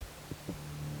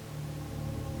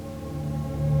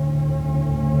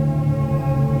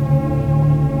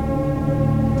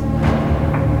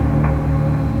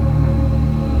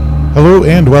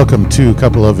And welcome to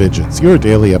Couple of Idiots, your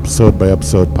daily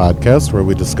episode-by-episode podcast where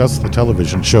we discuss the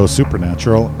television show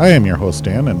Supernatural. I am your host,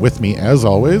 Dan, and with me, as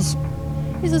always,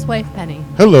 is his wife, Penny.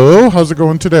 Hello, how's it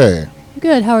going today?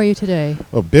 Good, how are you today?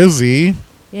 Well, busy.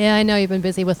 Yeah, I know you've been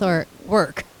busy with our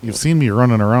work. You've seen me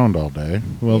running around all day.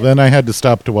 Well, Yep. Then I had to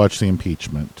stop to watch the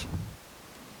impeachment.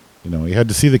 You know, you had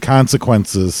to see the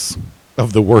consequences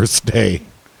of the worst day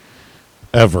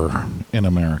ever in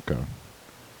America.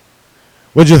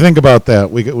 What'd you think about that?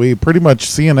 We pretty much,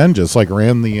 CNN just like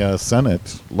ran the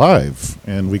Senate live,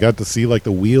 and we got to see like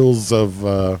the wheels of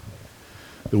the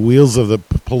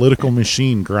political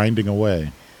machine grinding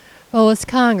away. Well, it's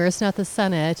Congress, not the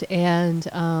Senate, and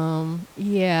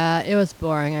yeah, it was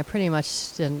boring. I pretty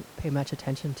much didn't pay much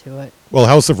attention to it. Well,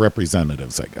 House of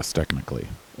Representatives, I guess technically,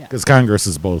 Yeah. because Congress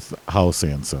is both House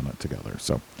and Senate together.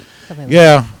 So, Something like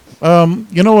yeah.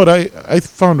 You know what I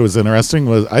found was interesting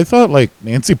was I thought like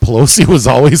Nancy Pelosi was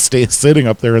always sitting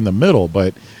up there in the middle,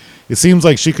 but it seems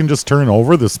like she can just turn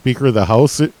over the Speaker of the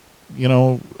House,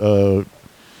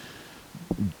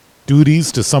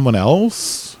 duties to someone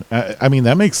else. I mean,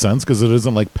 that makes sense because it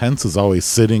isn't like Pence is always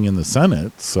sitting in the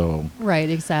Senate. So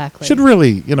Right, exactly. should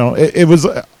really, it was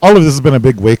all of this has been a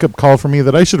big wake up call for me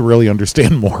that I should really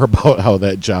understand more about how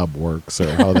that job works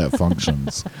or how that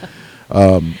functions.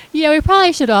 Yeah, we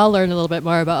probably should all learn a little bit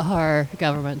more about how our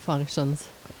government functions.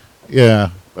 Yeah.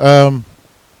 It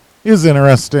was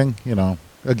interesting.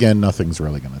 Again, nothing's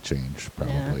really going to change,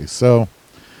 probably. Yeah. So,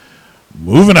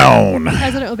 moving on. The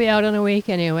president will be out in a week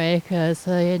anyway because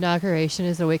the inauguration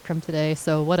is a week from today,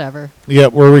 so whatever. Yeah,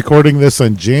 we're recording this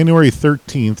on January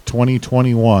 13th,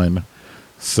 2021.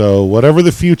 So, whatever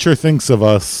the future thinks of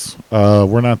us,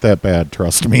 we're not that bad,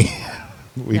 trust me.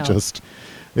 No.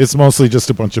 It's mostly just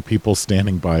a bunch of people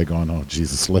standing by going, oh,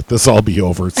 Jesus, let this all be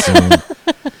over soon.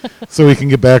 So we can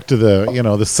get back to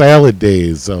the salad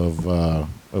days of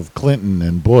Clinton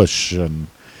and Bush and,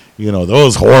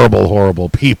 those horrible, horrible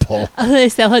people. The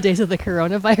salad days of the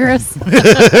coronavirus.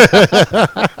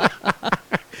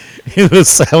 The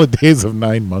salad days of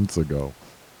 9 months ago.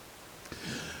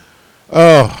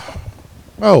 Oh,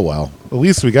 well. At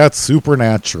least we got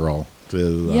Supernatural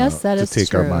to, Yes, that to is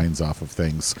take our true. minds off of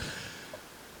things.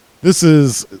 This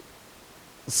is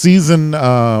season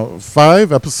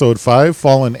 5, episode 5,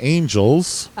 Fallen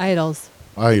Angels. Idols.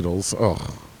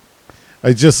 Oh,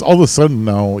 I just, all of a sudden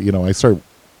now, I start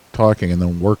talking and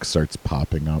then work starts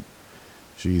popping up.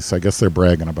 Jeez, I guess they're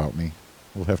bragging about me.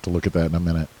 We'll have to look at that in a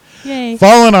minute. Yay.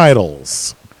 Fallen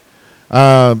Idols.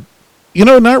 Not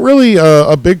really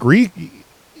a big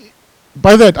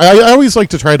by that, I always like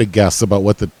to try to guess about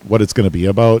what it's going to be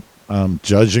about,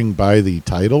 judging by the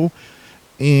title.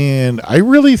 And I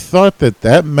really thought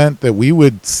that meant that we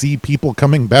would see people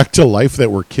coming back to life that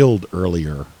were killed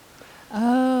earlier.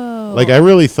 Oh. Like, I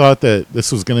really thought that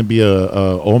this was going to be a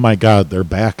oh my God, they're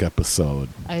back episode.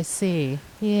 I see.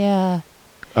 Yeah.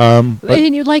 But And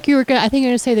I think you were going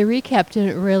to say the recap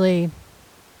didn't really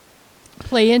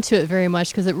play into it very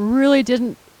much because it really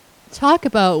didn't talk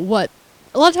about what.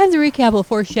 A lot of times the recap will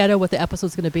foreshadow what the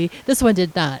episode's going to be. This one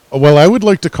did not. well, I would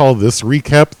like to call this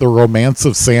recap the romance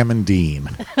of Sam and Dean.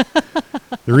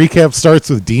 The recap starts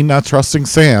with Dean not trusting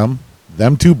Sam,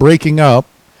 them two breaking up,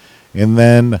 and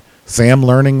then Sam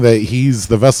learning that he's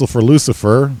the vessel for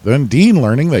Lucifer, then Dean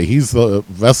learning that he's the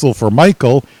vessel for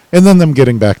Michael, and then them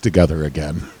getting back together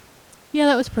again. Yeah,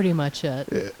 that was pretty much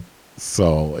it.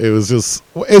 So it was just,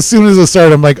 as soon as it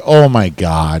started, I'm like, oh my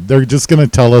God, they're just going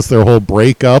to tell us their whole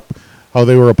breakup, how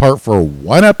they were apart for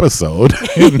one episode.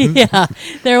 Yeah,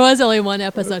 there was only one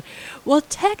episode. Well,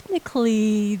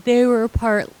 technically, they were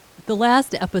apart the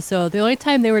last episode. The only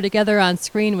time they were together on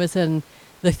screen was in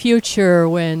the future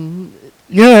when...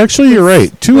 Yeah, actually, you're right.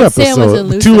 Two when Sam was in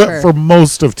episodes. Lucifer. For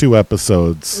most of 2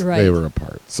 episodes, they Right. were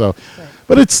apart. So, Right.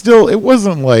 but it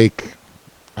wasn't like,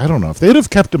 I don't know, if they'd have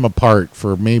kept them apart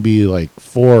for maybe like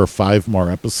 4 or 5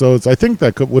 more episodes, I think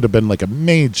that would have been like a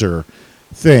major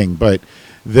thing. But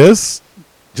this,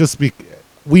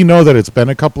 we know that it's been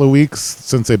a couple of weeks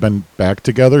since they've been back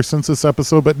together since this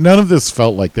episode, but none of this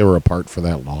felt like they were apart for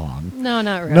that long. No,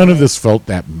 not really. None of this felt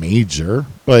that major,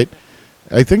 but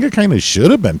I think it kind of should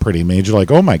have been pretty major.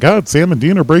 Like, oh my God, Sam and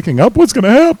Dean are breaking up. What's going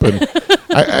to happen?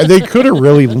 They could have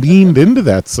really leaned into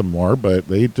that some more, but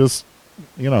they just,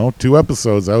 2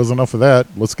 episodes. That was enough of that.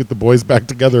 Let's get the boys back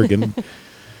together again.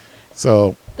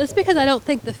 So That's because I don't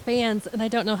think the fans, and I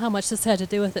don't know how much this had to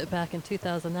do with it back in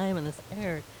 2009 when this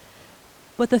aired,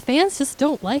 but the fans just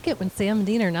don't like it when Sam and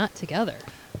Dean are not together.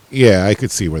 yeah, I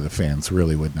could see where the fans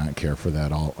really would not care for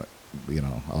that all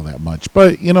that much.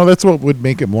 But, that's what would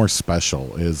make it more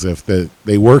special is if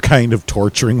they were kind of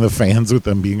torturing the fans with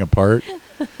them being apart.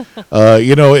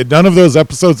 None of those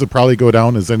episodes would probably go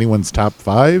down as anyone's top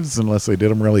fives unless they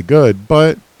did them really good.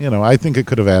 But, I think it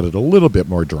could have added a little bit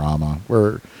more drama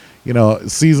where,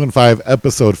 season 5,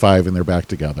 episode 5, and they're back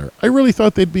together. I really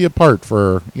thought they'd be apart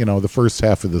for, the first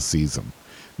half of the season,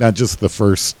 not just the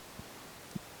first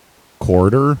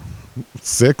quarter,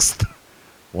 sixth,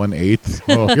 1/8.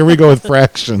 Well, here we go with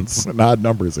fractions and odd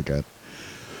numbers again.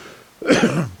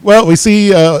 Well, we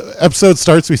see episode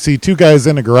starts. We see two guys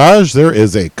in a garage. There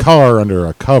is a car under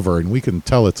a cover, and we can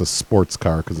tell it's a sports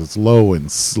car because it's low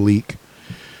and sleek.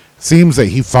 Seems that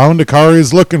he found a car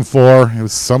he's looking for. It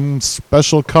was some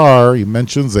special car. He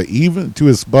mentions that even to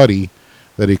his buddy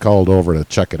that he called over to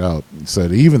check it out. He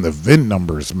said even the VIN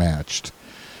numbers matched.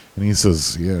 And he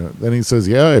says, yeah. Then he says,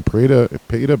 yeah, I paid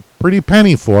a pretty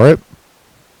penny for it.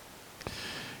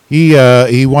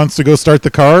 He wants to go start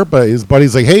the car, but his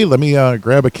buddy's like, hey, let me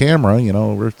grab a camera.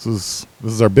 This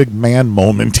is our big man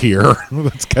moment here.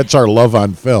 Let's catch our love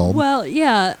on film. Well,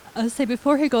 yeah. I would say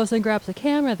before he goes and grabs the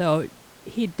camera, though,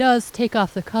 he does take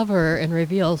off the cover and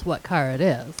reveals what car it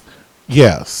is.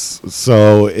 Yes.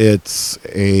 So it's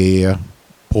a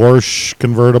Porsche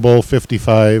convertible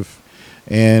 55,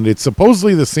 and it's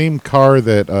supposedly the same car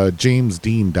that James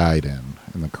Dean died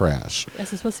in the crash.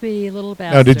 Yes, it's supposed to be a little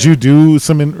bastard. Now, did you do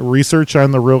some research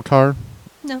on the real car?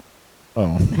 No.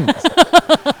 Oh.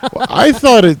 Well, I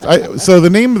thought so the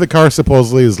name of the car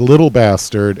supposedly is Little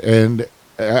Bastard, and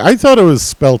I thought it was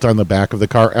spelt on the back of the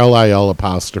car, LIL'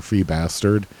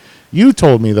 bastard. You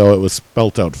told me, though, it was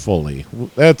spelt out fully.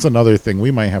 That's another thing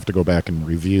we might have to go back and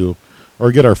review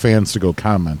or get our fans to go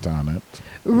comment on it.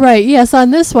 Right, yes, on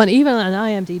this one, even on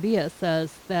IMDb, it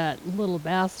says that Little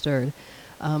Bastard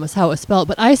is how it was spelled.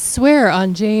 But I swear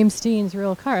on James Dean's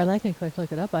real car, and I can quick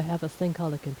look it up. I have this thing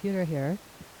called a computer here.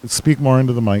 Speak more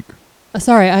into the mic.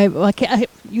 Sorry, I can't.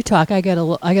 You talk. I gotta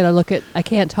look at. I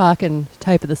can't talk and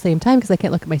type at the same time because I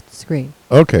can't look at my screen.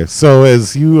 Okay, so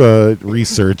as you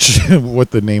research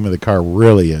what the name of the car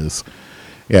really is,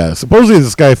 yeah, supposedly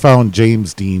this guy found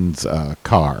James Dean's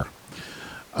car.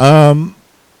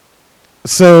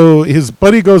 So his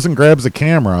buddy goes and grabs a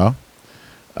camera.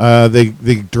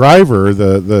 The driver,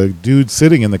 the dude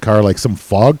sitting in the car, like some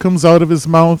fog comes out of his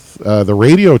mouth. The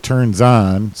radio turns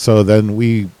on, so then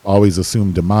we always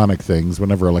assume demonic things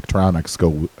whenever electronics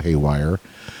go haywire.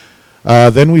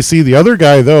 Then we see the other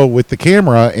guy, though, with the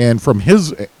camera, and from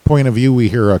his point of view, we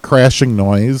hear a crashing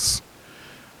noise.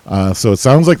 So it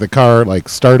sounds like the car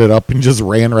started up and just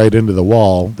ran right into the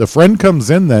wall. The friend comes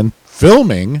in then,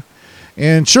 filming.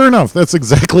 And sure enough, that's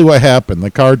exactly what happened. The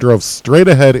car drove straight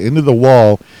ahead into the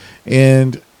wall,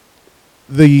 and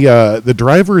the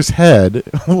driver's head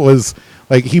was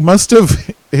he must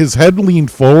have his head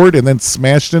leaned forward and then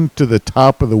smashed into the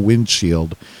top of the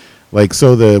windshield,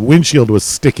 so the windshield was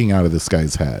sticking out of this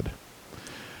guy's head.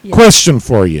 Yeah. Question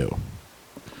for you: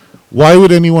 why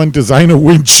would anyone design a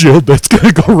windshield that's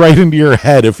going to go right into your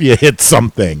head if you hit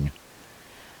something?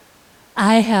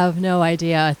 I have no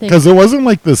idea. I think because it wasn't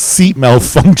like the seat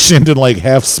malfunctioned and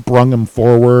half sprung him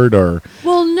forward, or.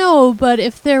 Well, no, but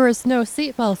if there was no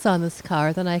seat belts on this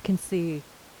car, then I can see.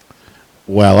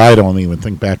 Well, I don't even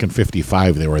think back in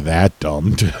 '55 they were that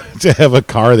dumb to have a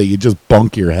car that you just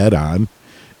bunk your head on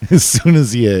as soon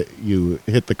as you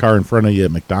hit the car in front of you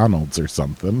at McDonald's or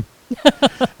something.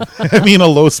 I mean, a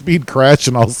low-speed crash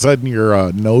and all of a sudden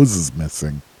your nose is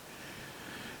missing.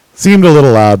 Seemed a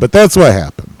little odd, but that's what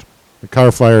happened. The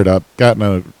car fired up, got in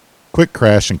a quick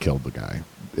crash, and killed the guy.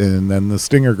 And then the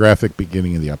stinger graphic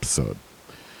beginning of the episode.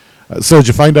 So did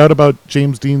you find out about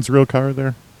James Dean's real car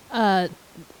there? Not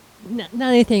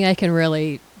anything I can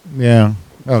really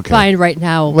find right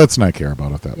now. Let's not care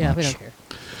about it that much. Yeah, we don't care.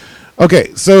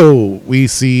 Okay, so we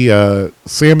see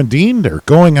Sam and Dean. They're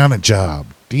going on a job.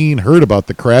 Dean heard about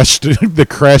the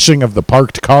crashing of the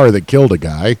parked car that killed a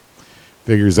guy.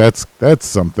 Figures that's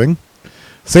something.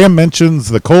 Sam mentions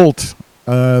the Colt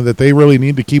that they really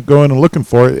need to keep going and looking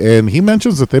for it, and he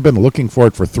mentions that they've been looking for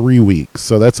it for 3 weeks,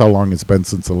 so that's how long it's been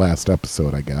since the last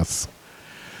episode, I guess.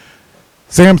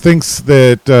 Sam thinks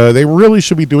that they really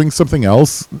should be doing something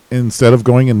else instead of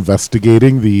going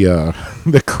investigating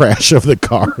the crash of the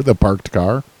car, the parked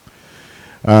car.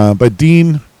 But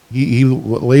Dean, he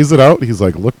lays it out. He's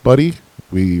like, look, buddy,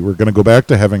 we're going to go back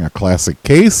to having a classic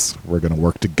case. We're going to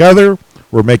work together.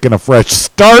 We're making a fresh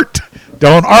start.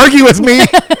 Don't argue with me.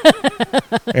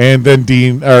 And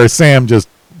then Sam just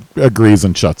agrees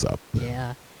and shuts up.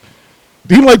 Yeah.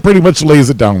 Dean pretty much lays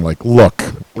it down look,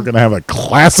 we're going to have a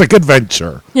classic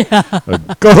adventure. Yeah.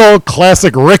 A good old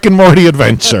classic Rick and Morty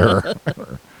adventure.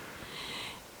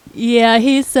 Yeah,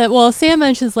 he said, well, Sam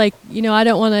mentions I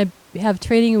don't want to have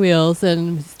training wheels,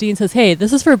 and Dean says, "Hey,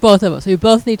 this is for both of us. We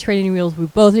both need training wheels. We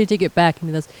both need to get back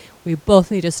into this. We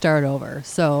both need to start over."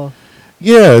 So,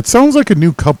 Yeah, it sounds like a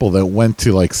new couple that went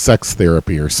to like sex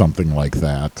therapy or something like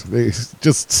that. They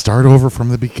just start over from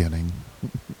the beginning,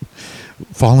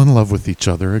 fall in love with each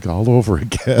other all over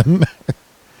again.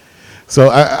 So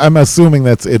I'm assuming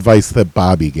that's advice that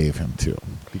Bobby gave him too,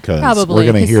 because Probably,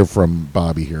 we're going to 'cause- hear from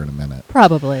Bobby here in a minute.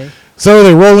 probably. So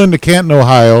they roll into Canton,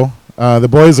 Ohio. The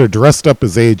boys are dressed up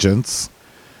as agents,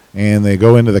 and they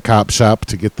go into the cop shop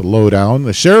to get the lowdown.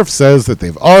 The sheriff says that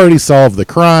they've already solved the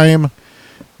crime.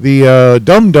 The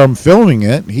dum-dum filming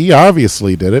it, he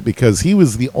obviously did it because he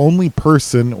was the only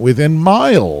person within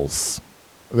miles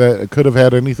that could have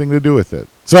had anything to do with it.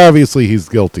 So obviously he's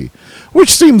guilty,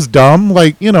 which seems dumb.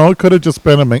 Like, you know, it could have just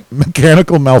been a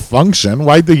mechanical malfunction.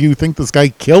 Why do you think this guy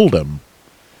killed him?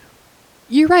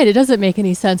 You're right. It doesn't make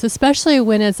any sense, especially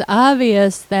when it's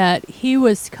obvious that he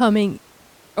was coming,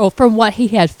 from what he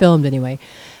had filmed anyway,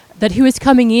 that he was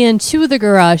coming into the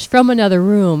garage from another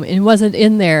room and wasn't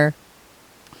in there.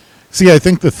 See, I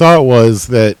think the thought was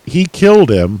that he killed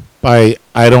him by,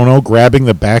 I don't know, grabbing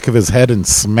the back of his head and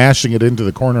smashing it into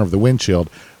the corner of the windshield,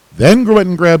 then went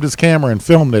and grabbed his camera and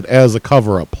filmed it as a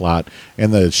cover-up plot.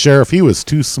 And the sheriff, he was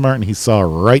too smart and he saw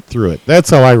right through it. That's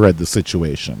how I read the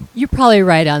situation. You're probably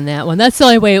right on that one. That's the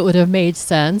only way it would have made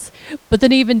sense. But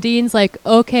then even Dean's like,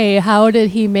 okay, how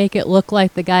did he make it look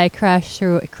like the guy crashed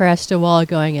a wall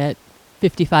going at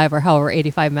 55 or however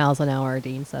 85 miles an hour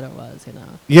Dean said it was, you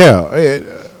know?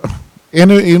 Yeah, and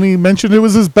he mentioned it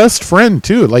was his best friend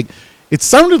too. Like, it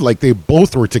sounded like they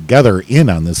both were together in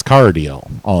on this car deal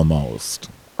almost,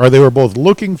 or they were both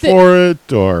looking for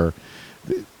it, or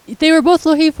They were both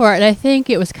looking for it, and I think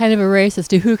it was kind of a race as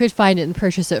to who could find it and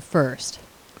purchase it first.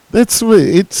 that's what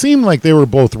it seemed like. They were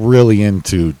both really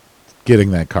into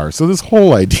getting that car. So this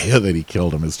whole idea that he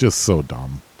killed him is just so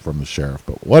dumb from the sheriff.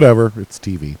 But whatever, it's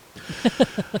TV.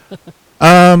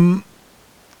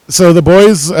 So the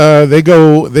boys, they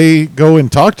go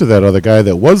and talk to that other guy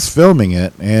that was filming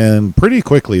it, and pretty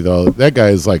quickly though, that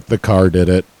guy's like, the car did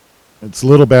it. It's a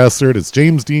little bastard. It's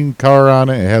James Dean car on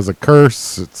it. It has a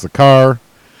curse. It's a car.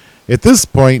 At this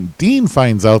point, Dean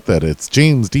finds out that it's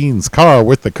James Dean's car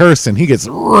with the curse, and he gets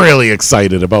really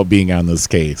excited about being on this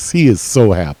case. He is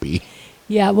so happy.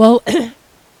 Yeah, well,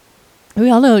 we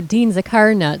all know Dean's a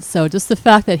car nut, so just the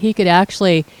fact that he could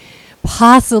actually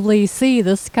possibly see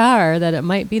this car, that it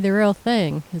might be the real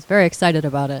thing, he's very excited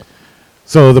about it.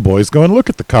 So the boys go and look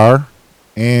at the car,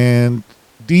 and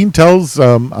Dean tells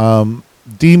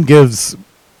Dean gives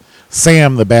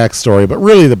Sam the backstory, but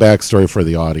really the backstory for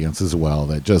the audience as well.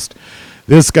 That just,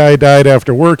 this guy died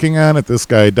after working on it, this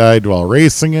guy died while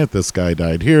racing it, this guy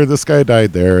died here, this guy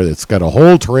died there. It's got a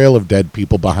whole trail of dead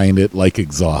people behind it like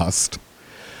exhaust.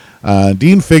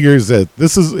 Dean figures that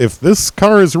if this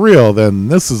car is real, then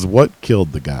this is what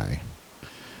killed the guy.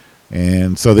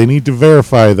 And so they need to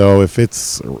verify, though, if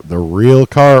it's the real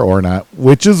car or not,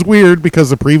 which is weird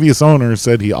because the previous owner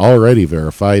said he already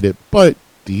verified it, but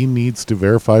Dean needs to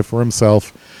verify for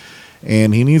himself,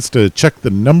 and he needs to check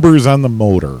the numbers on the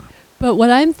motor. But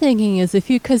what I'm thinking is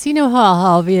because you know how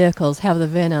all vehicles have the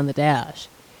VIN on the dash.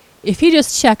 If you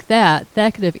just check that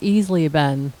could have easily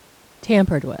been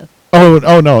tampered with.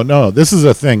 Oh, no. This is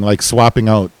a thing, like swapping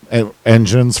out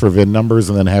engines for VIN numbers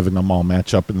and then having them all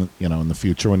match up in the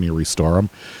future when you restore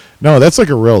them. No, that's like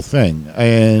a real thing.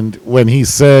 And when he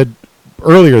said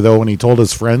earlier, though, when he told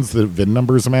his friends that VIN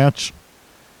numbers match,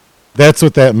 that's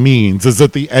what that means, is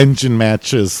that the engine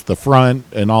matches the front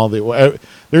and all the...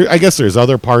 I guess there's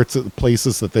other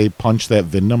places that they punch that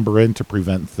VIN number in to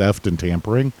prevent theft and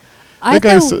tampering. That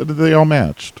guy said they all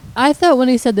matched. I thought when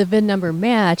he said the VIN number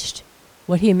matched,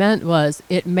 what he meant was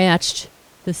it matched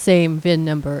the same VIN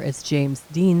number as James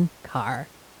Dean car.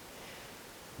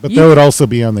 But that would also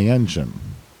be on the engine.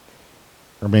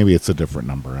 Or maybe it's a different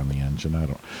number on the engine. I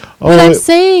don't... What I'm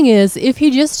saying is, if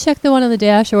you just check the one on the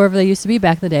dash or wherever they used to be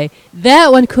back in the day,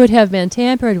 that one could have been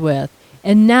tampered with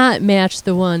and not match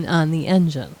the one on the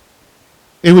engine.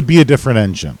 It would be a different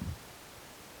engine.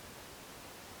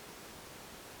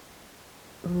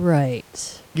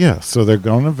 Right. Yeah, so they're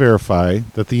going to verify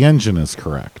that the engine is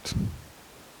correct.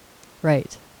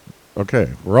 Right.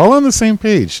 Okay, we're all on the same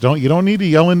page. You don't need to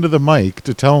yell into the mic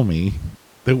to tell me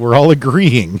that we're all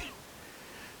agreeing.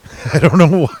 I don't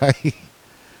know why.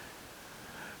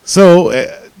 So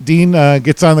Dean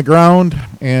gets on the ground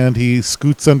and he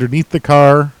scoots underneath the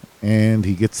car and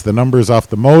he gets the numbers off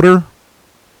the motor.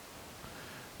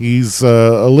 He's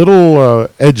a little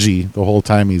edgy the whole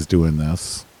time he's doing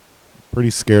this.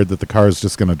 Pretty scared that the car is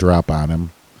just going to drop on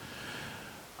him.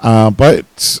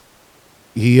 But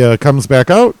he comes back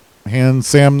out hands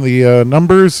Sam the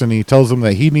numbers, and he tells him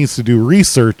that he needs to do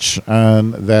research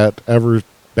on that ever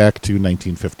back to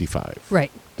 1955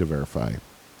 Right. to verify.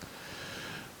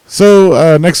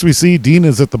 So next we see Dean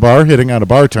is at the bar hitting on a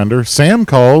bartender. Sam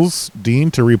calls Dean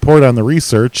to report on the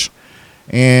research,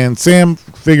 and Sam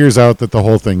figures out that the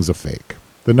whole thing's a fake.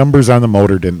 The numbers on the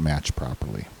motor didn't match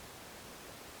properly.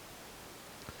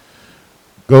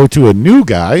 Go to a new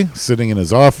guy sitting in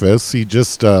his office. He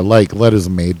just let his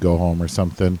maid go home or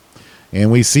something. And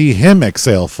we see him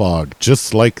exhale fog,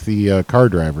 just like the car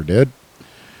driver did.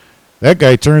 That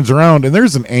guy turns around, and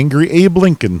there's an angry Abe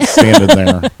Lincoln standing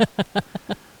there.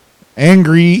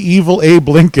 Angry, evil Abe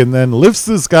Lincoln then lifts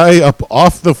this guy up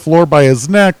off the floor by his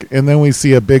neck, and then we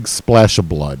see a big splash of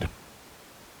blood.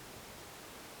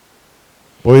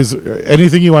 Boys,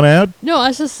 anything you want to add? No, I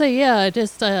was just say, yeah,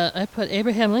 I put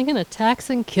Abraham Lincoln attacks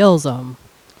and kills him.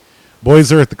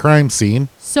 Boys are at the crime scene.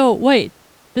 So, wait.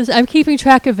 I'm keeping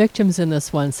track of victims in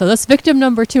this one. So that's victim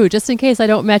number 2, just in case I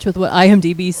don't match with what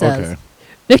IMDb says. Okay.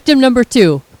 Victim number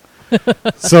 2.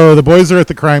 So the boys are at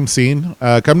the crime scene.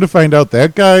 Come to find out,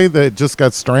 that guy that just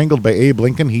got strangled by Abe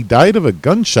Lincoln, he died of a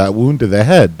gunshot wound to the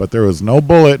head, but there was no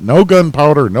bullet, no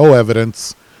gunpowder, no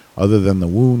evidence other than the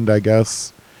wound, I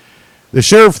guess. The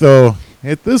sheriff, though,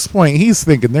 at this point, he's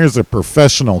thinking there's a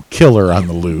professional killer on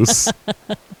the loose.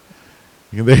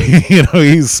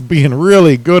 He's being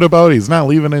really good about it. He's not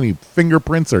leaving any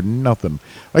fingerprints or nothing.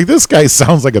 Like, this guy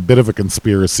sounds like a bit of a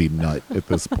conspiracy nut at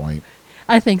this point.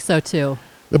 I think so, too.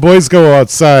 The boys go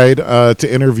outside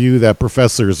to interview that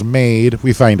professor's maid.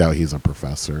 We find out he's a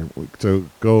professor.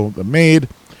 The maid,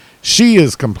 she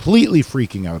is completely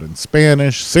freaking out in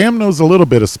Spanish. Sam knows a little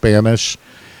bit of Spanish.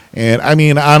 And, I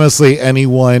mean, honestly,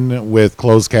 anyone with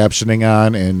closed captioning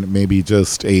on and maybe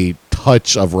just a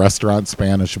touch of restaurant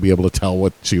Spanish should be able to tell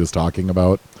what she was talking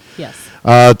about. Yes.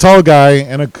 Tall guy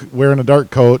and wearing a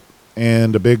dark coat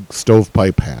and a big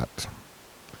stovepipe hat.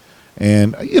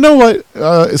 And you know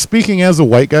what? Speaking as a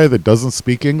white guy that doesn't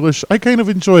speak English, I kind of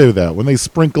enjoy that when they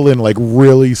sprinkle in like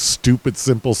really stupid,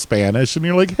 simple Spanish, and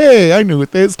you're like, "Hey, I knew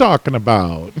what they was talking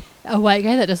about." A white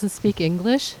guy that doesn't speak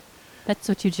English? That's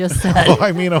what you just said. Oh,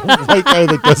 I mean, a white guy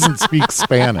that doesn't speak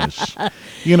Spanish.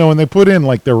 When they put in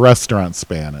like the restaurant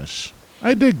Spanish,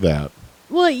 I dig that.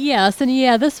 Well, yes, and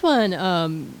yeah, this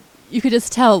one, you could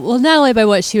just tell. Well, not only by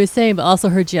what she was saying, but also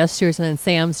her gestures, and then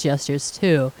Sam's gestures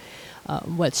too.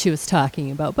 What she was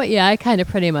talking about. But yeah, I kind of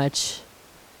pretty much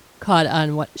caught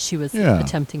on what she was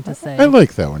attempting to say. I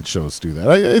like that when shows do that.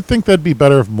 I think that'd be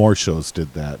better if more shows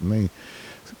did that. And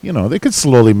they could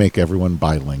slowly make everyone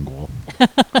bilingual.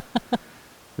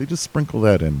 They just sprinkle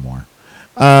that in more.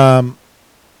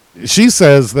 She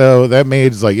says, though, that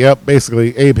maid's like, yep,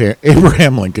 basically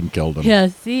Abraham Lincoln killed him. Yeah,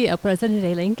 see,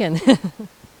 President Lincoln.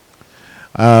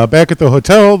 Back at the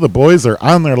hotel, the boys are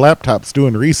on their laptops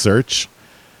doing research.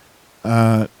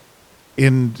 And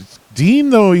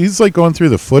Dean, though, he's like going through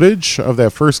the footage of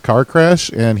that first car crash,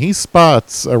 and he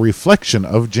spots a reflection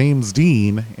of James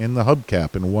Dean in the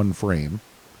hubcap in one frame.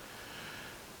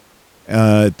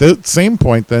 At the same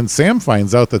point, then, Sam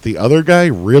finds out that the other guy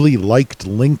really liked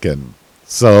Lincoln.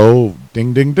 So,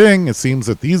 ding, ding, ding, it seems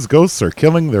that these ghosts are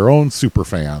killing their own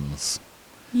superfans.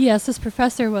 Yes, this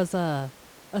professor was a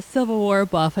Civil War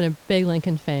buff and a big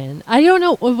Lincoln fan. I don't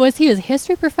know, was he a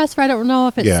history professor? I don't know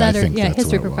if it said, or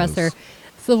history professor,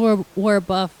 Civil War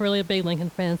buff, really a big Lincoln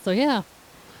fan. So yeah,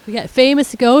 we got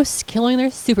famous ghosts killing their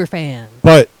super fans.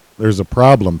 But there's a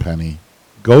problem, Penny.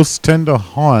 Ghosts tend to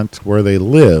haunt where they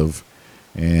live,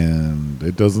 and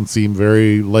it doesn't seem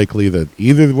very likely that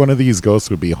either one of these ghosts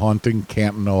would be haunting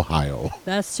Canton, Ohio.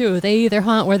 That's true. They either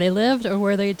haunt where they lived or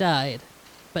where they died,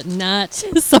 but not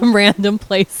some random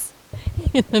place.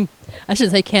 I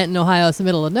should say Canton, Ohio is the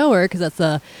middle of nowhere because that's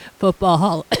a football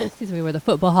hall. Excuse me, where the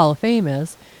Football Hall of Fame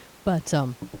is. But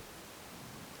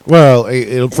well,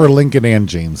 for Lincoln and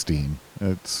James Dean,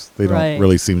 they don't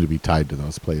really seem to be tied to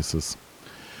those places.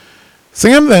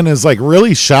 Sam then is like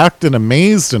really shocked and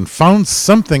amazed and found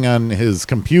something on his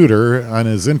computer on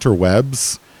his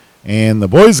interwebs, and the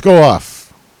boys go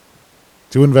off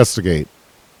to investigate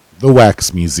the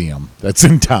wax museum that's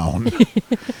in town.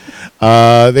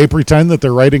 They pretend that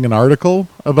they're writing an article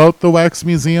about the wax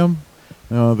museum.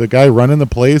 The guy running the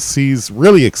place, he's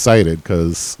really excited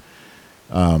because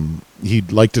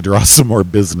he'd like to draw some more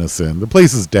business in. The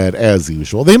place is dead as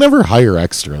usual. They never hire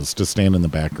extras to stand in the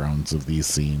backgrounds of these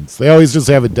scenes. They always just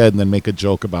have it dead and then make a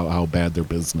joke about how bad their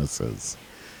business is.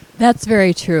 That's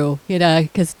very true,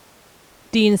 because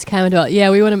Dean's comment about,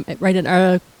 we want to write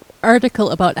an article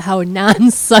about how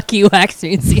non-sucky wax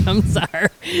museums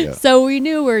are. Yeah. So we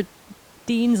knew where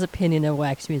Dean's opinion of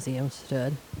wax museums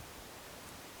stood.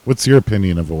 What's your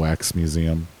opinion of a wax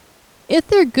museum? If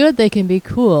they're good, they can be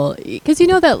cool. Because you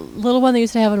know that little one they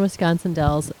used to have in Wisconsin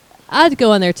Dells? I'd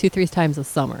go in there 2-3 times a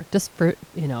summer just for,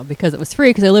 because it was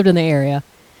free because I lived in the area.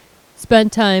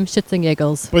 Spend time, shits and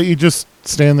giggles. But you just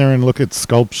stand there and look at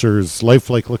sculptures,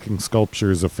 lifelike looking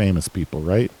sculptures of famous people,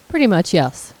 right? Pretty much,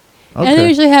 yes. Okay. And they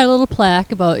usually had a little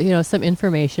plaque about, some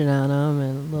information on them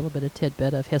and a little bit of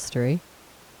tidbit of history.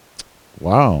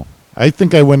 Wow. I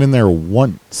think I went in there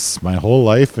once my whole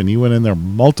life, and you went in there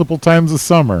multiple times a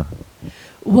summer.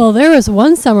 Well, there was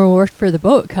one summer we worked for the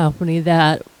boat company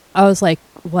that I was like,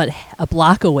 a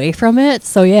block away from it?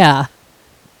 So, yeah.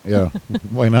 Yeah.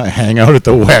 Why not hang out at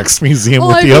the wax museum Well,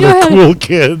 with if the you other don't have- cool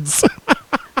kids?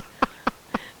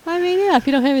 I mean, yeah, if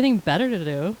you don't have anything better to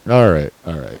do. All right.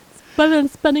 Better than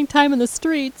spending time in the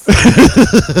streets.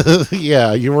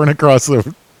 Yeah, you weren't across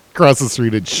the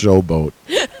street at Showboat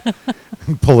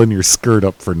pulling your skirt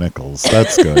up for nickels.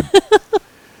 That's good.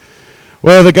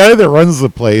 Well, the guy that runs the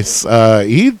place,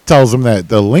 he tells him that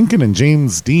the Lincoln and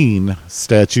James Dean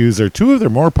statues are two of their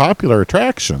more popular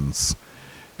attractions.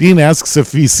 Dean asks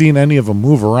if he's seen any of them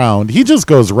move around. He just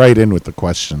goes right in with the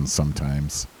questions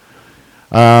sometimes.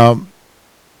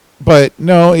 But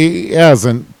no, he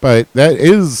hasn't. But that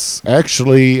is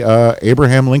actually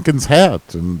Abraham Lincoln's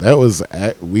hat, and that was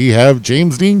we have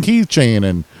James Dean keychain,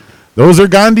 and those are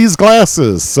Gandhi's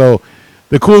glasses. So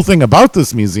the cool thing about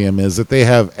this museum is that they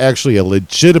have actually a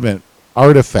legitimate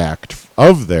artifact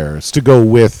of theirs to go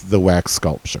with the wax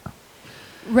sculpture.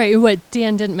 Right. What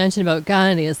Dan didn't mention about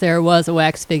Gandhi is there was a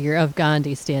wax figure of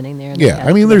Gandhi standing there. And they Yeah, had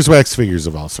I mean, there's wax figures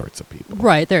of all sorts of people.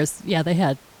 Right. They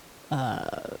had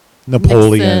Napoleon,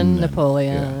 Nixon,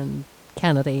 Napoleon, yeah,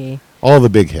 Kennedy. all the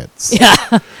big hits.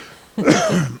 Yeah.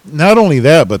 Not only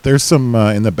that, but there's some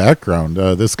in the background.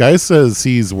 This guy says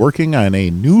he's working on a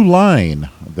new line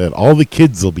that all the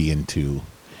kids will be into.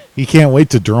 He can't wait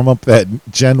to drum up that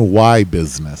Gen Y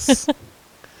business.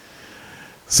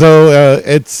 So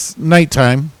it's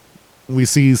nighttime. We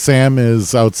see Sam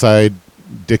is outside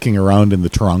dicking around in the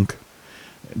trunk.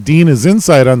 Dean is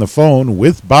inside on the phone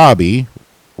with Bobby,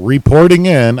 reporting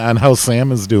in on how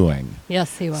Sam is doing.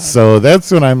 Yes, he was. So that's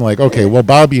when I'm like, okay, well,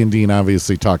 Bobby and Dean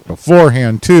obviously talked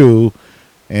beforehand, too.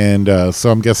 And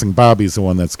so I'm guessing Bobby's the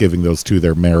one that's giving those two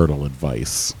their marital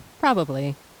advice.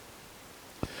 Probably.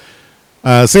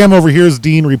 Sam overhears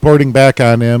Dean reporting back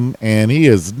on him, and he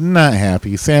is not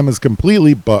happy. Sam is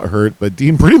completely butthurt, but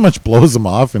Dean pretty much blows him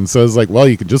off and says, like, well,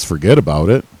 you can just forget about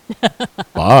it.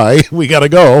 Bye. We got to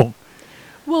go.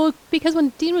 Well, because when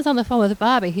Dean was on the phone with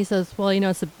Bobby, he says, well,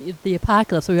 it's the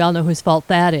apocalypse, so we all know whose fault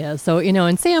that is. So,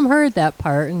 and Sam heard that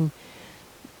part. And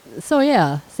so,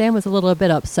 yeah, Sam was a little bit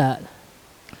upset.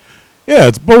 Yeah,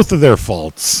 it's both of their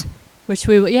faults. Which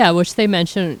they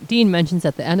mention. Dean mentions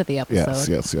at the end of the episode.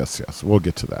 Yes. We'll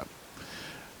get to that.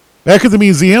 Back at the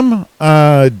museum,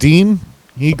 Dean,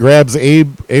 he grabs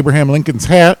Abraham Lincoln's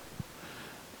hat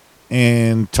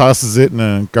and tosses it in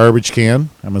a garbage can.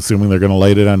 I'm assuming they're going to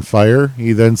light it on fire.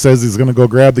 He then says he's going to go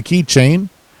grab the keychain.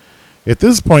 At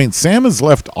this point, Sam is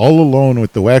left all alone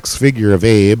with the wax figure of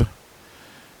Abe.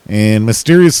 And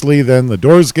mysteriously, then the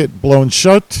doors get blown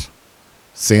shut.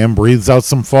 Sam breathes out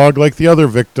some fog like the other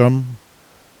victim.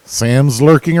 Sam's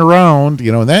lurking around.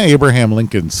 And that Abraham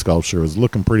Lincoln sculpture was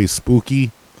looking pretty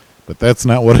spooky, but that's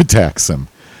not what attacks him.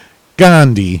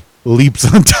 Gandhi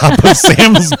leaps on top of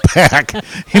Sam's back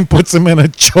and puts him in a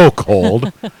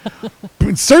chokehold.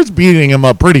 Starts beating him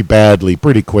up pretty badly,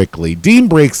 pretty quickly. Dean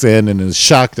breaks in and is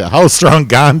shocked at how strong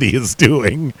Gandhi is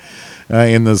doing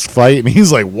in this fight. And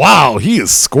he's like, wow, he is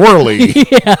squirrely.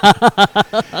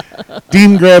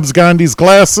 Dean grabs Gandhi's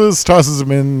glasses, tosses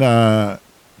them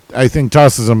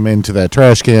into that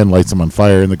trash can, lights them on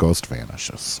fire, and the ghost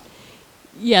vanishes.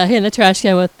 Yeah, in the trash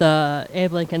can with the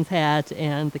Abe Lincoln's hat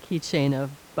and the keychain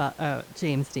of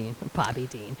James Dean, Bobby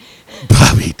Dean.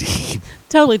 Bobby Dean.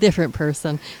 Totally different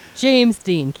person. James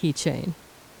Dean keychain.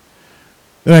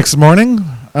 The next morning,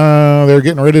 they're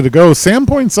getting ready to go. Sam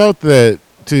points out to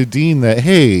Dean that,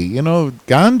 hey,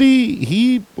 Gandhi,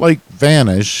 he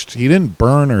vanished. He didn't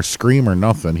burn or scream or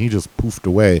nothing. He just poofed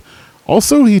away.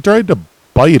 Also, he tried to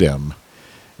bite him.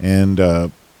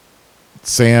 And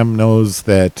Sam knows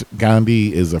that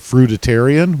Gandhi is a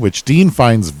fruitarian, which Dean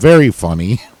finds very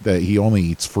funny that he only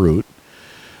eats fruit.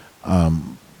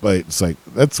 But it's like,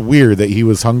 that's weird that he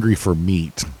was hungry for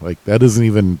meat. That isn't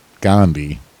even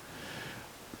Gandhi.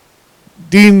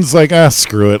 Dean's like,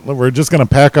 screw it. We're just going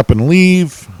to pack up and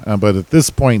leave. But at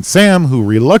this point, Sam, who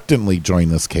reluctantly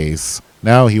joined this case,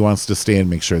 now he wants to stay and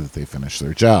make sure that they finish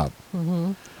their job.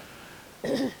 Mm-hmm.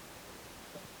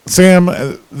 Sam,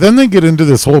 then they get into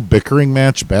this whole bickering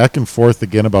match back and forth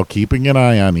again about keeping an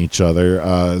eye on each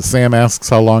other. Sam asks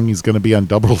how long he's going to be on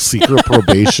double secret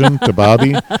probation to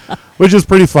Bobby, which is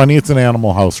pretty funny. It's an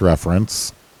Animal House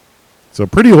reference. So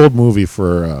pretty old movie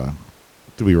for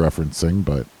to be referencing,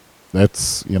 but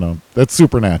that's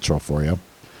Supernatural for you.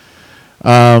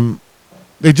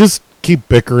 They just keep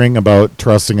bickering about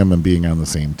trusting him and being on the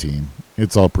same team.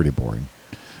 It's all pretty boring.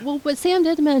 Well, but Sam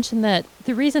did mention that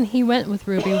the reason he went with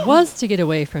Ruby was to get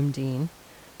away from Dean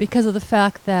because of the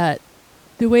fact that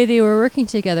the way they were working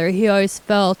together, he always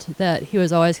felt that he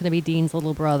was always going to be Dean's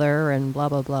little brother and blah,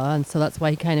 blah, blah. And so that's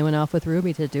why he kind of went off with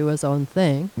Ruby to do his own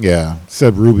thing. Yeah,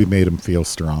 said Ruby made him feel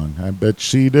strong. I bet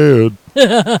she did.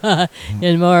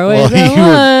 In more ways Well, than you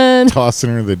one. were tossing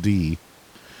her the D.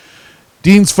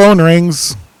 Dean's phone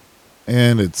rings,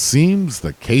 and it seems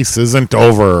the case isn't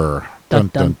over. Dun,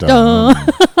 dun, dun.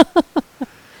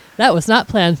 That was not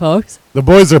planned, folks. The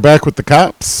boys are back with the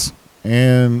cops,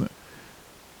 and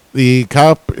the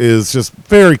cop is just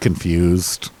very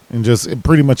confused and just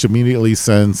pretty much immediately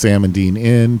sends Sam and Dean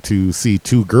in to see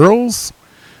two girls.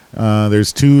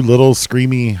 There's two little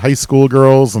screamy high school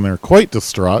girls, and they're quite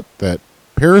distraught that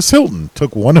Paris Hilton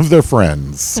took one of their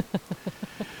friends.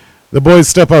 The boys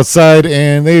step outside,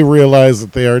 and they realize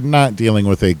that they are not dealing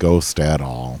with a ghost at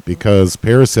all because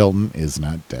Paris Hilton is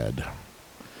not dead.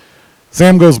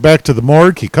 Sam goes back to the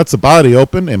morgue. He cuts a body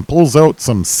open and pulls out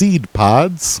some seed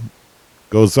pods.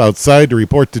 Goes outside to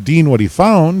report to Dean what he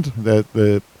found,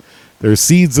 that there's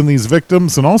seeds in these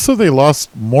victims, and also they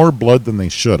lost more blood than they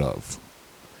should have.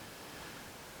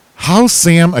 How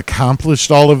Sam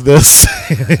accomplished all of this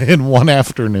in one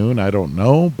afternoon, I don't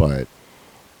know, but...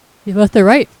 With the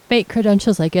right fake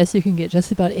credentials, I guess you can get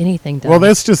just about anything done. Well,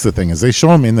 that's just the thing, is they show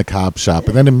him in the cop shop,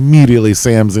 and then immediately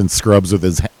Sam's in scrubs with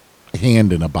his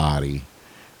hand in a body.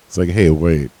 It's like, hey,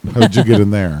 wait, how'd you get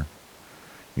in there?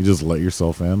 You just let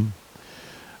yourself in?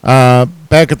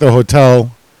 Back at the hotel,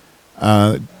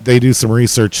 they do some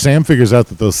research. Sam figures out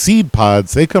that those seed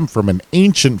pods, they come from an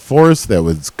ancient forest that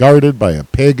was guarded by a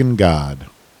pagan god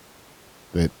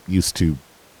that used to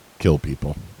kill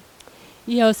people.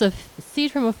 You know, it's a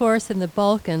seed from a forest in the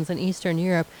Balkans in Eastern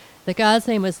Europe. The god's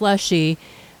name was Leshy.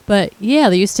 But, yeah,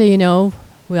 they used to,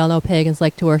 we all know pagans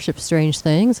like to worship strange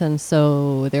things. And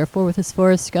so, therefore, with this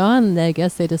forest gone, I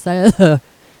guess they decided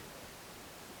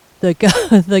the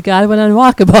god went on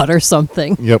walkabout or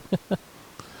something. Yep.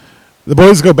 The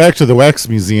boys go back to the wax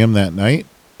museum that night,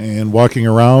 and walking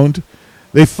around,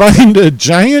 they find a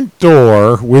giant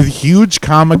door with huge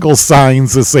comical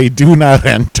signs that say, "Do not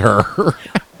enter."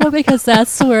 Well, because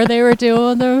that's where they were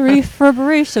doing the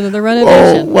refurbishment and the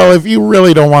renovation. Well, if you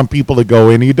really don't want people to go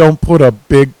in, you don't put up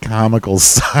big comical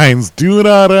signs. "Do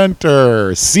not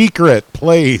enter. Secret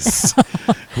place."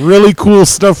 Really cool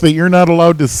stuff that you're not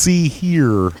allowed to see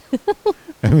here.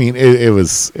 I mean,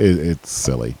 it's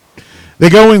silly. They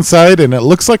go inside, and it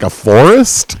looks like a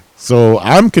forest. So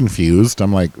I'm confused.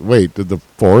 I'm like, wait, did the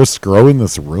forest grow in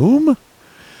this room?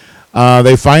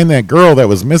 They find that girl that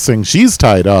was missing. She's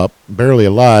tied up, barely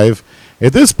alive.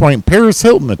 At this point, Paris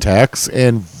Hilton attacks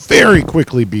and very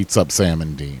quickly beats up Sam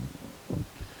and Dean.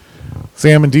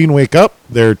 Sam and Dean wake up.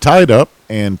 They're tied up,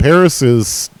 and Paris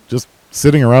is just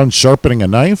sitting around sharpening a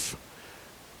knife.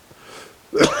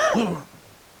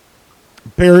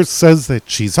 Paris says that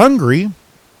she's hungry,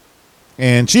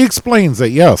 and she explains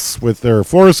that, yes, with their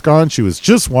forest gone, she was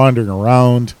just wandering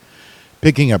around,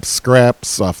 picking up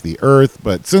scraps off the earth,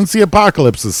 but since the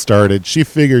apocalypse has started, she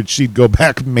figured she'd go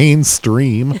back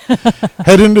mainstream,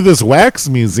 head into this wax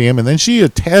museum, and then she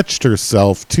attached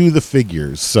herself to the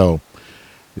figures. So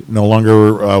no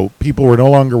longer people were no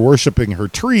longer worshiping her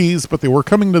trees, but they were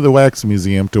coming to the wax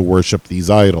museum to worship these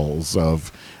idols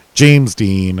of James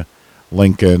Dean,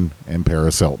 Lincoln, and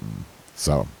Paris Hilton.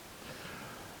 So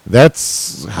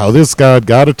that's how this god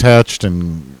got attached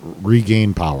and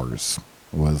regained powers,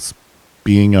 was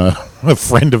being a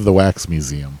friend of the wax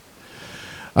museum.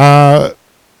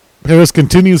 Paris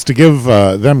continues to give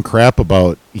them crap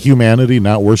about humanity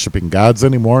not worshiping gods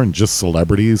anymore and just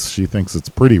celebrities. She thinks it's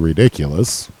pretty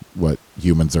ridiculous what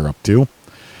humans are up to.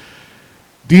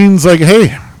 Dean's like,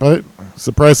 hey, but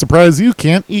surprise, surprise, you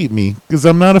can't eat me because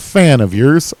I'm not a fan of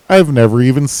yours. I've never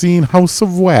even seen House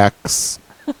of Wax.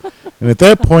 And at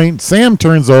that point, Sam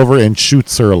turns over and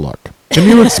shoots her a look. Can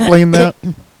you explain that?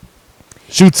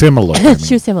 Shoots him a look.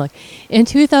 Shoots him a look. In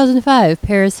 2005,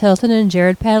 Paris Hilton and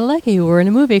Jared Padalecki were in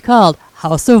a movie called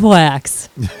House of Wax.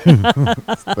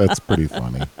 That's pretty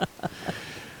funny.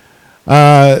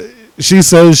 She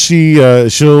says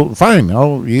she'll fine.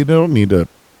 You don't need to,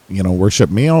 worship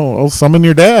me. I'll summon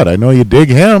your dad. I know you dig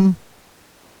him.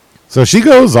 So she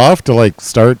goes off to like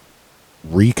start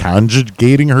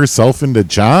reconjugating herself into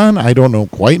John. I don't know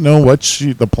quite know what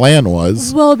the plan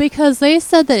was. Well, because they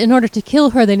said that in order to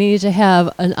kill her, they needed to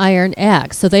have an iron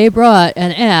axe. So they brought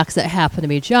an axe that happened to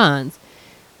be John's.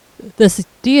 This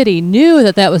deity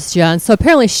knew that was John, so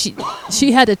apparently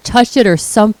she had to touch it or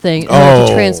something in order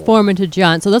to transform into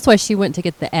John. So that's why she went to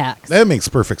get the axe. That makes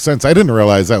perfect sense. I didn't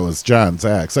realize that was John's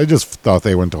axe. I just thought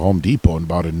they went to Home Depot and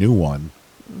bought a new one.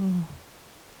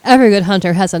 Every good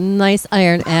hunter has a nice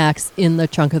iron axe in the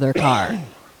trunk of their car.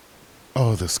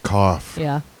 Oh, this cough.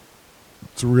 Yeah.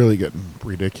 It's really getting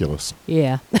ridiculous.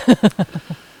 Yeah.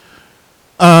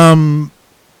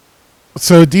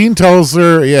 So Dean tells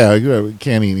her, yeah, you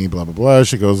can't eat me, blah, blah, blah.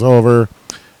 She goes over.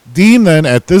 Dean then,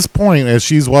 at this point, as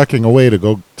she's walking away to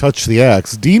go touch the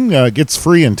axe, Dean gets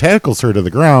free and tackles her to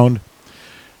the ground.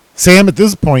 Sam, at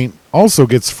this point, also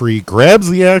gets free, grabs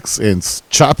the axe, and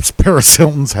chops Paris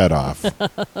Hilton's head off.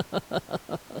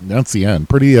 And that's the end.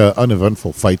 Pretty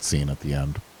uneventful fight scene at the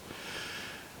end.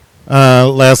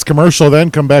 Last commercial then,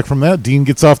 come back from that. Dean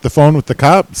gets off the phone with the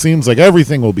cop. Seems like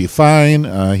everything will be fine.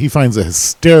 He finds it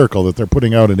hysterical that they're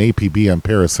putting out an APB on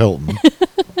Paris Hilton.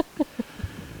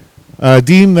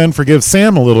 Dean then forgives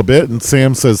Sam a little bit, and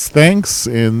Sam says thanks,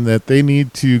 and that they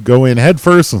need to go in head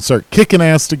first and start kicking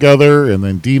ass together. And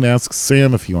then Dean asks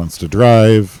Sam if he wants to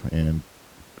drive, and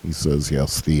he says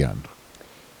yes, the end.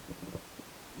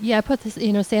 Yeah, I put this,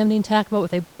 Sam and Dean talk about what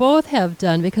they both have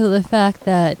done because of the fact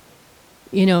that,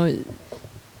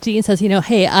 Dean says,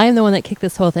 hey, I'm the one that kicked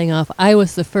this whole thing off. I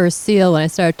was the first SEAL when I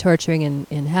started torturing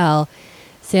in hell.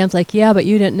 Sam's like, yeah, but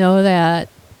you didn't know that.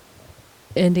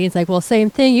 And Dean's like, well, same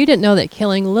thing. You didn't know that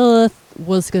killing Lilith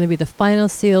was going to be the final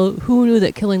SEAL. Who knew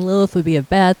that killing Lilith would be a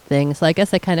bad thing? So I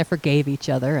guess they kind of forgave each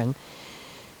other. And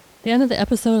the end of the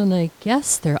episode, and I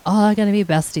guess they're all going to be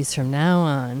besties from now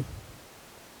on.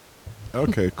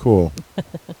 Okay, cool.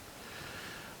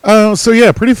 So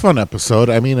yeah, pretty fun episode.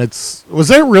 I mean, was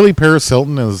that really Paris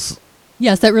Hilton as...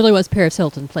 Yes, that really was Paris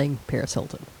Hilton playing Paris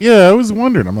Hilton. Yeah, I was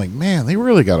wondering. I'm like, man, they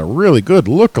really got a really good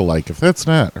look-alike if that's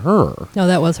not her. No,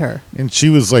 that was her. And she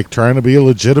was like trying to be a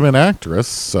legitimate actress,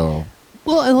 so...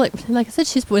 Well, and like I said,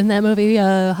 she's in that movie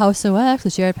House of Wax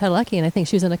with Jared Padalecki, and I think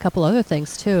she was in a couple other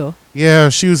things, too. Yeah,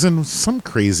 she was in some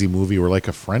crazy movie where like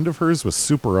a friend of hers was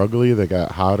super ugly that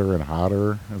got hotter and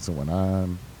hotter as it went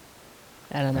on.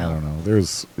 I don't know.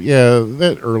 There's,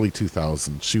 that early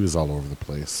 2000s, she was all over the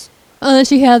place. Oh, then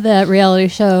she had that reality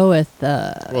show with...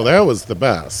 well, that was the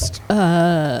best.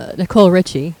 Nicole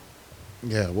Richie.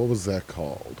 Yeah, what was that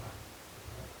called?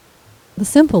 The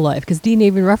Simple Life, because Dean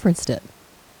even referenced it.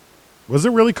 Was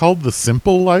it really called The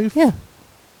Simple Life? Yeah.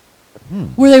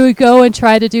 Where they would go and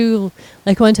try to do...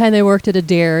 Like one time they worked at a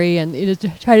dairy and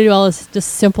try to do all this just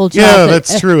simple jobs. Yeah,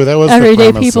 that's true. That was everyday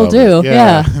the premise people of do. it.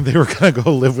 Yeah. They were going to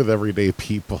go live with everyday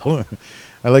people.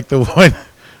 I like the one...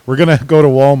 We're going to go to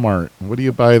Walmart. What do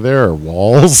you buy there?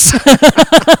 Walls?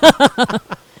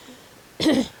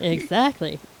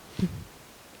 Exactly.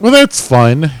 Well, that's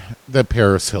fun that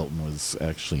Paris Hilton was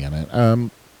actually in it. I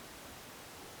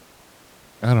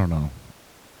don't know.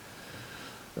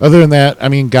 Other than that, I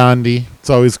mean, Gandhi. It's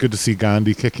always good to see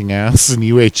Gandhi kicking ass in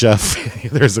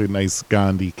UHF. There's a nice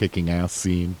Gandhi kicking ass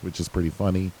scene, which is pretty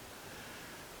funny.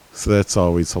 So that's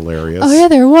always hilarious. Oh, yeah,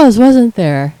 there wasn't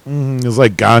there? It was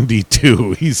like Gandhi,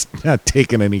 too. He's not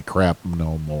taking any crap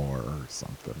no more or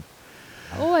something.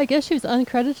 Oh, I guess she was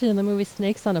uncredited in the movie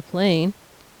Snakes on a Plane.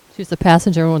 She was the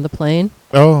passenger on the plane.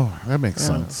 Oh, that makes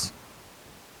sense.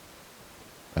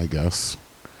 I guess.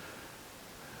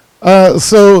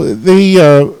 So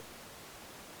they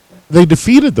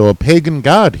defeated, though, a pagan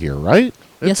god here, right?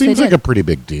 It Yes, seems they like did. a pretty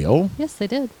big deal. Yes, they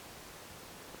did.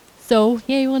 So,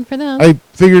 yay, one for them. I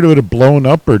figured it would have blown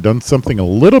up or done something a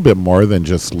little bit more than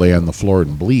just lay on the floor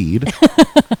and bleed.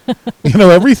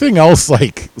 Everything else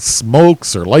like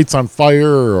smokes or lights on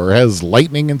fire or has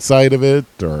lightning inside of it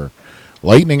or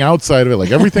lightning outside of it.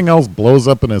 Like everything else blows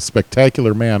up in a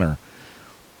spectacular manner.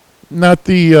 Not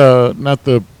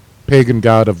the pagan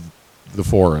god of the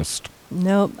forest.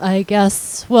 Nope, I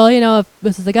guess. Well, if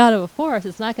this is the god of a forest,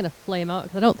 it's not going to flame out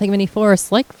because I don't think many forests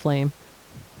like flame.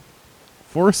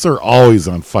 Forests are always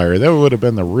on fire. That would have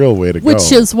been the real way to go.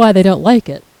 Which is why they don't like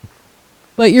it.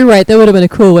 But you're right, that would have been a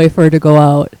cool way for her to go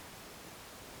out.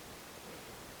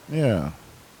 Yeah.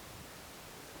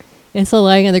 Instead of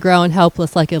lying on the ground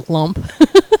helpless like a lump.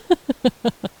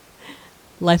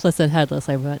 Lifeless and headless,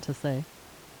 I meant to say.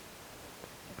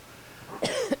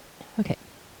 Okay.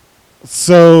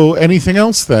 So anything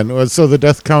else then? So the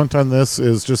death count on this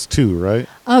is just 2, right?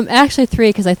 Actually 3,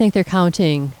 because I think they're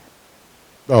counting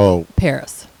Oh,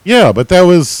 Paris. yeah, but that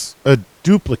was a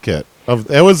duplicate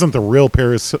That wasn't the real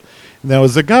Paris. That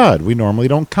was a god. We normally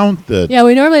don't count the. Yeah,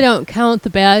 we normally don't count the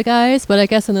bad guys, but I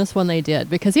guess in this one they did.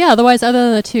 Because, yeah, otherwise, other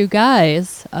than the two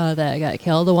guys that got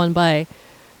killed, the one by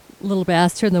Little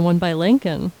Bastard and the one by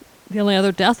Lincoln, the only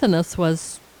other death in this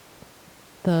was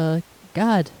the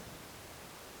god.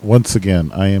 Once again,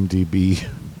 IMDb,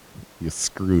 you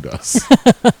screwed us.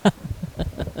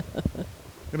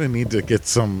 Gonna need to get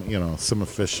some, some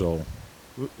official.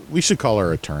 We should call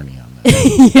our attorney on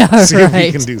that. Yeah, See if right.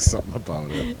 we can do something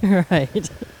about it. Right.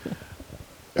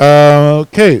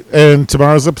 Okay, and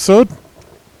tomorrow's episode?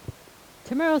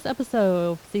 Tomorrow's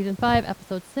episode, Season 5,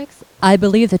 Episode 6, I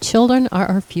Believe the Children Are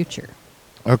Our Future.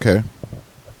 Okay.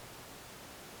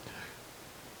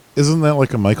 Isn't that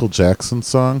like a Michael Jackson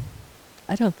song?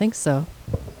 I don't think so.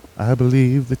 I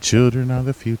believe the children are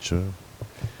the future.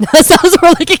 That sounds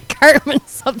more like a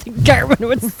something Cartman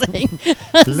would sing.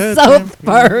 Let them South flee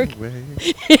Park. away.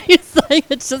 He's saying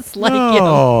it just like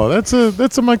No, that's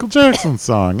a Michael Jackson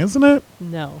song, isn't it?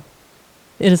 him. No.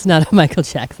 It is not a Michael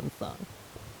Jackson song.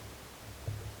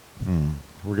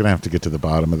 We're going to have to get to the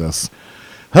bottom of this.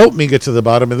 Help me get to the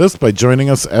bottom of this by joining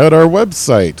us at our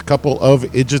website,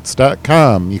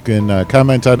 coupleofidiots.com. You can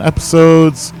comment on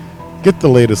episodes, get the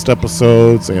latest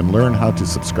episodes, and learn how to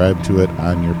subscribe to it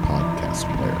on your podcast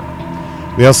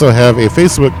player. We also have a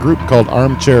Facebook group called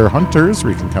Armchair Hunters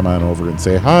where you can come on over and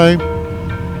say hi.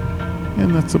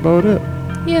 And that's about it.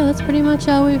 Yeah, that's pretty much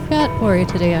all we've got for you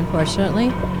today, unfortunately.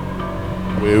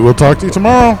 We will talk to you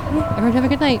tomorrow. Everyone have a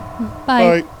good night.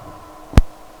 Bye. Bye.